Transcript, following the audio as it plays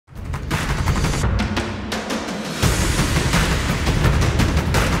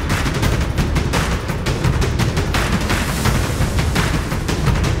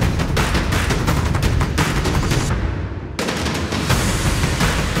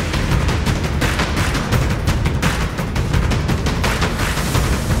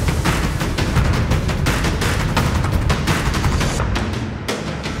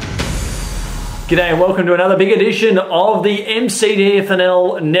G'day and welcome to another big edition of the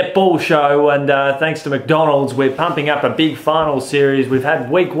MCDFNL Netball Show, and thanks to McDonald's we're pumping up a big final series. We've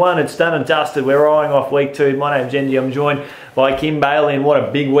had week one, it's done and dusted, we're eyeing off week two. My name's Yeendy, I'm joined by Kim Bailey, and what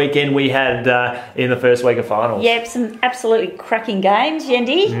a big weekend we had in the first week of finals. Yep, some absolutely cracking games,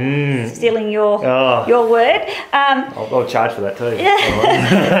 Yeendy. Stealing your word. I'll charge for that too.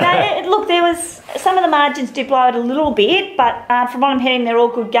 No, look, there was some of the margins did blow it a little bit, but from what I'm hearing, they're all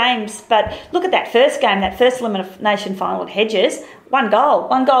good games. But look at that first game, that first elimination final at Hedges. One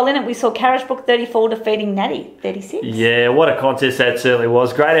goal in it. We saw Carisbrook 34 defeating Natty 36. Yeah, what a contest that certainly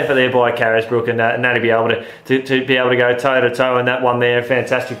was. Great effort there by Carisbrook, and Natty be able to be able to go toe to toe in that one there.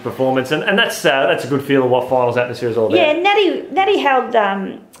 Fantastic performance, and that's a good feel of what finals atmosphere is all about. Yeah, Natty held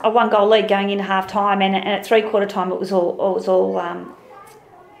a one goal lead going into half time, and at 3/4 time it was all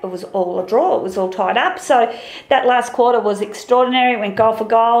a draw. It was all tied up. So that last quarter was extraordinary. It went goal for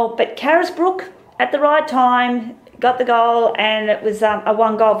goal, but Carisbrook at the right time got the goal, and it was a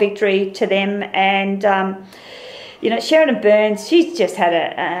one-goal victory to them. And Sheridan Burns, she's just had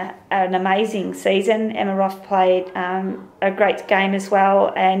an amazing season. Emma Roth played a great game as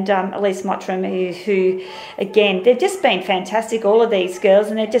well, and Elise Mottram, who again, they've just been fantastic, all of these girls,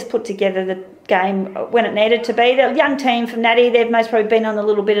 and they've just put together the game when it needed to be. The young team from Natty, they've most probably been on a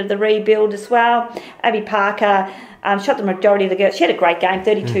little bit of the rebuild as well. Abby Parker shot the majority of the girls. She had a great game,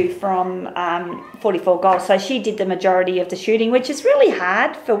 32 from 44 goals. So she did the majority of the shooting, which is really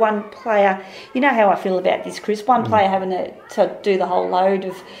hard for one player. You know how I feel about this, Chris. One player having to do the whole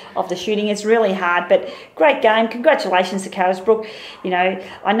load of the shooting is really hard. But great game. Congratulations to Carisbrook. I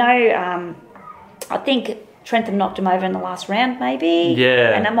think Trentham knocked them over in the last round, maybe.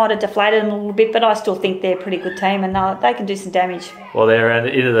 Yeah. And that might have deflated them a little bit, but I still think they're a pretty good team, and they can do some damage. Well, they're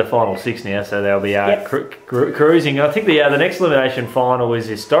into the final six now, so they'll be cruising. I think the next elimination final is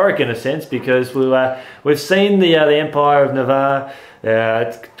historic in a sense, because we've seen the Empire of Navarre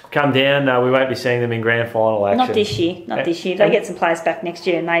come down. We won't be seeing them in grand final action. Not this year. They get some players back next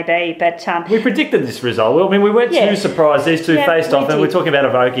year, maybe. But we predicted this result. I mean, we weren't too surprised. These two faced off, and we're talking about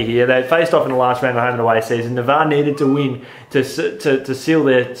Avoca here. They faced off in the last round of the home and away season. Navarre needed to win to seal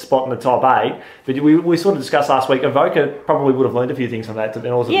their spot in the top 8. But we sort of discussed last week, Avoca probably would have learned a few things from that and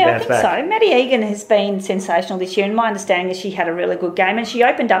also bounce back. I think so. Maddie Egan has been sensational this year, and my understanding is she had a really good game, and she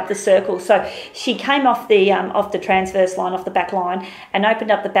opened up the circle. So she came off the transverse line, off the back line, and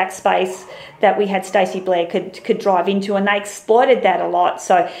opened up the back space that we had Stacey Blair could drive into, and they exploited that a lot.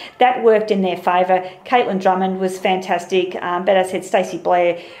 So that worked in their favour. Caitlin Drummond was fantastic, but as I said, Stacey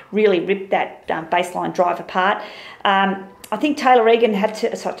Blair really ripped that baseline drive apart. I think Taylor Mason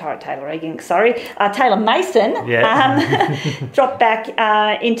dropped back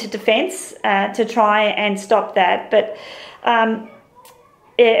into defence to try and stop that, but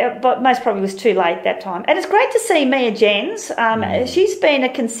but most probably was too late that time. And it's great to see Mia Jens. She's been a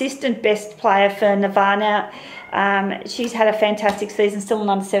consistent best player for Navarre now. She's had a fantastic season, still an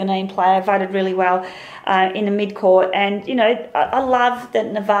under-17 player, voted really well in the mid-court. And, I love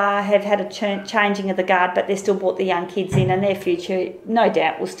that Navarre have had a changing of the guard, but they've still brought the young kids in, and their future, no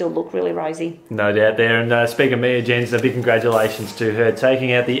doubt, will still look really rosy. No doubt there. And speaking of Mia Jens, a big congratulations to her,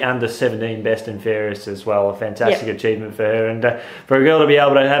 taking out the under-17 best and fairest as well. A fantastic achievement for her. And for a girl to be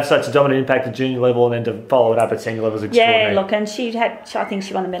able to have such a dominant impact at junior level and then to follow it up at senior level is extraordinary. Yeah, look, and I think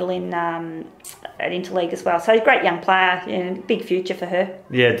she won the medal in at Interleague as well. So a great young player, big future for her.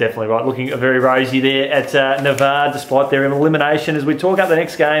 Yeah, definitely right. Looking very rosy there at Navarre, despite their elimination. As we talk up the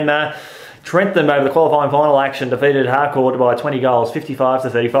next game, Trentham over the qualifying final action defeated Harcourt by 20 goals,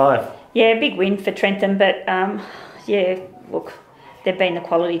 55-35. Yeah, big win for Trentham, but look, they've been the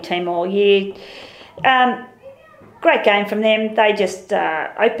quality team all year. Great game from them. They just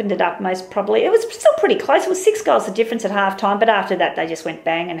opened it up most probably. It was still pretty close. It was 6 goals the difference at half time, but after that they just went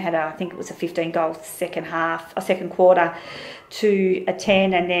bang and had I think it was a 15-goal second quarter to a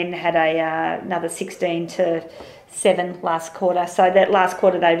 10, and then had another 16-7 last quarter. So that last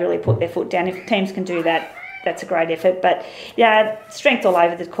quarter they really put their foot down. If teams can do that, that's a great effort. But strength all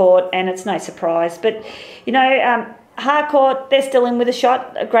over the court, and it's no surprise. But Harcourt, they're still in with a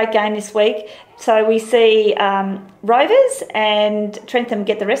shot. A great game this week. So we see Rovers and Trentham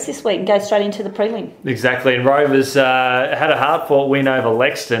get the rest this week and go straight into the prelim. Exactly, and Rovers had a hard-fought win over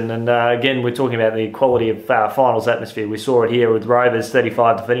Lexton, and again, we're talking about the quality of finals atmosphere. We saw it here with Rovers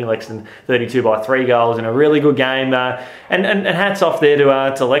 35 defeating Lexton 32 by 3 goals in a really good game, and hats off there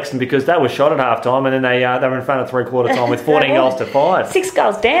to Lexton, because they were shot at half-time, and then they were in front of three-quarter time with 14 goals to 5. 6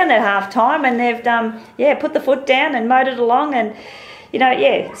 goals down at half-time, and they've put the foot down and mowed it along, and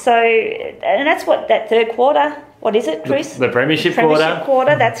so, and that's what that third quarter what is it, Chris? The Premiership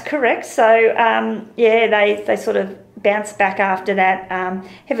quarter, that's correct. So, yeah, they sort of bounced back after that.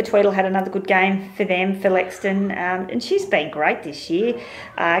 Heather Tweedle had another good game for them, for Lexington, and she's been great this year.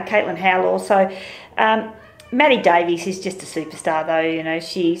 Caitlin Howell also. Maddie Davies is just a superstar, though. You know,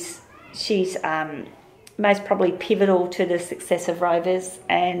 she's most probably pivotal to the success of Rovers,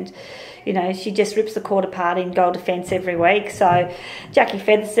 and you know, she just rips the court apart in goal defence every week. So Jackie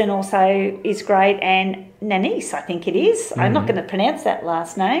Featherston also is great, and Nanise, I think it is. I'm not going to pronounce that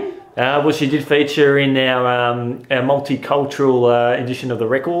last name. Well, she did feature in our multicultural edition of the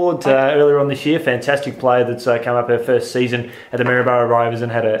Record earlier on this year. Fantastic player that's come up her first season at the Maryborough Rovers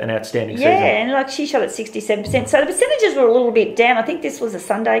and had an outstanding season. Yeah, and like she shot at 67%. So the percentages were a little bit down. I think this was a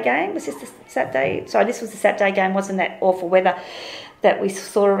Sunday game. Was this the Saturday? Sorry, this was the Saturday game. Wasn't that awful weather that we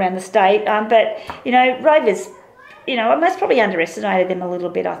saw around the state? But, you know, Rovers, you know, I most probably underestimated them a little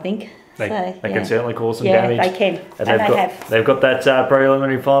bit, I think. They can certainly cause some damage. Yeah, they can. And they've got that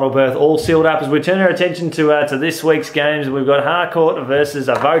preliminary final berth all sealed up. As we turn our attention to this week's games, we've got Harcourt versus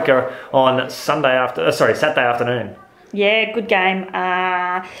Avoca on Saturday afternoon. Yeah, good game.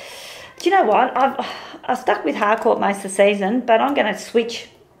 Do you know what? I've stuck with Harcourt most of the season, but I'm going to switch.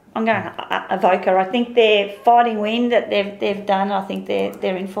 I'm going Avoca. I think their fighting win that they've done, I think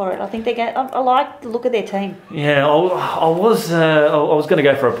they're in for it. I think I like the look of their team. Yeah, I was going to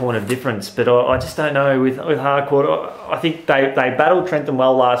go for a point of difference, but I just don't know with Harcourt. I think they battled Trentham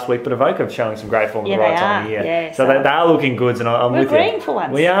well last week, but Avoca have showing some great form at the right time of year. Yeah, so they are looking good, and I'm with you. We're agreeing for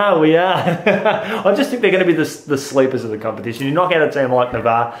once. We are. I just think they're going to be the sleepers of the competition. You knock out a team like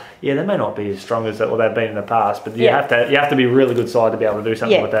Navarre, they may not be as strong as they've been in the past, but you have to be a really good side to be able to do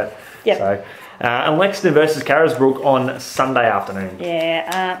something like that. Yep. So, and Lexington versus Carisbrook on Sunday afternoon.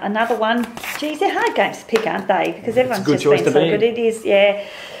 Yeah, another one. Geez, they're hard games to pick, aren't they? Because everyone's just been so good. It is, yeah.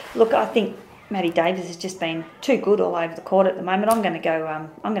 Look, I think Maddie Davis has just been too good all over the court at the moment. I'm going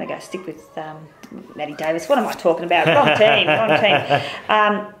to go stick with Maddie Davis. What am I talking about? Wrong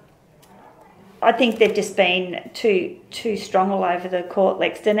team. I think they've just been too strong all over the court,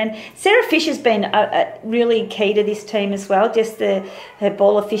 Lexington. And Sarah Fisher's been really key to this team as well, just her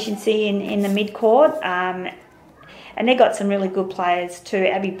ball efficiency in the mid-court. And they've got some really good players too.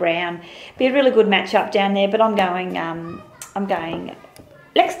 Abby Brown. Be a really good match-up down there, but I'm going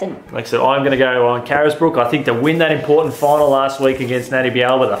Lexington. I'm going to go on Carisbrook. I think to win that important final last week against Natty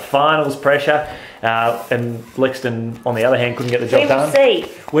Biel with the finals pressure, and Lexington, on the other hand, couldn't get the job done.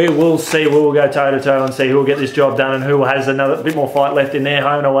 We will see. We will go toe-to-toe and see who will get this job done and who has another bit more fight left in their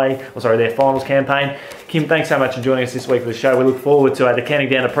their finals campaign. Kim, thanks so much for joining us this week for the show. We look forward to the counting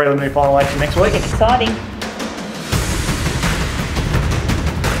down to preliminary final action next week. Exciting.